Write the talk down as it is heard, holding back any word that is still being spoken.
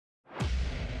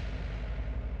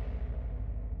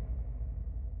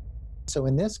So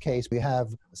in this case, we have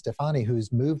Stefani,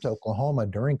 who's moved to Oklahoma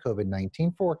during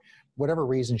COVID-19 for whatever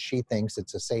reason she thinks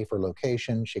it's a safer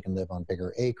location. She can live on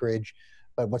bigger acreage.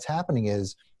 But what's happening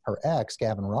is her ex,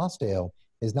 Gavin Rossdale,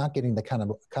 is not getting the kind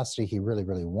of custody he really,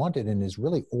 really wanted and is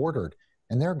really ordered.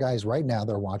 And there are guys right now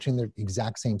that are watching the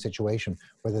exact same situation,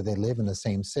 whether they live in the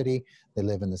same city, they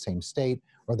live in the same state,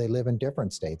 or they live in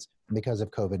different states because of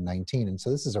COVID-19. And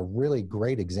so this is a really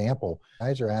great example.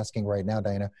 Guys are asking right now,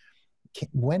 Diana,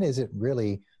 when is it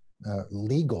really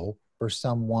legal for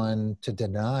someone to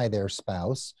deny their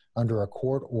spouse under a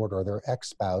court order, their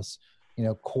ex-spouse,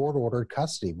 court-ordered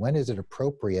custody? When is it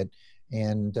appropriate?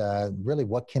 And really,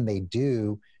 what can they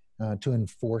do to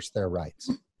enforce their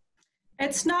rights?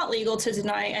 It's not legal to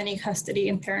deny any custody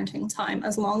and parenting time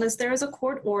as long as there is a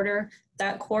court order.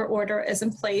 That court order is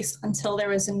in place until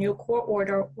there is a new court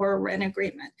order or a written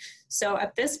agreement. So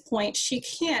at this point, she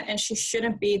can't and she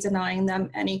shouldn't be denying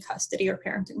them any custody or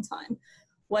parenting time.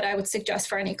 What I would suggest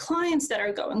for any clients that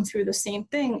are going through the same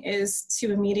thing is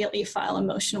to immediately file a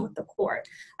motion with the court.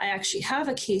 I actually have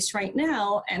a case right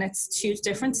now, and it's 2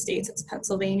 different states. It's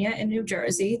Pennsylvania and New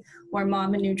Jersey, where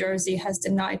mom in New Jersey has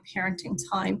denied parenting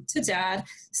time to dad,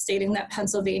 stating that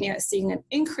Pennsylvania is seeing an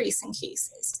increase in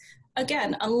cases.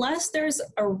 Again, unless there's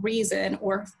a reason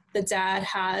or the dad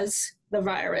has the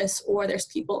virus or there's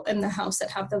people in the house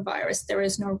that have the virus, there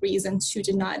is no reason to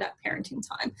deny that parenting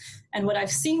time. And what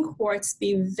I've seen courts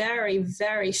be very,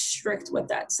 very strict with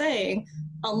that, saying,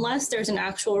 unless there's an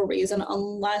actual reason,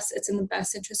 unless it's in the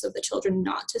best interest of the children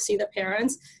not to see the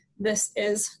parents, this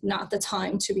is not the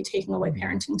time to be taking away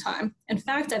parenting time. In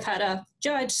fact, I've had a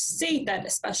judge state that,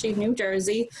 especially in New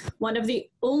Jersey, one of the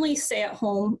only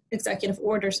stay-at-home executive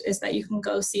orders is that you can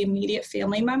go see immediate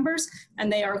family members,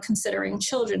 and they are considering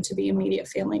children to be immediate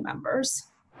family members.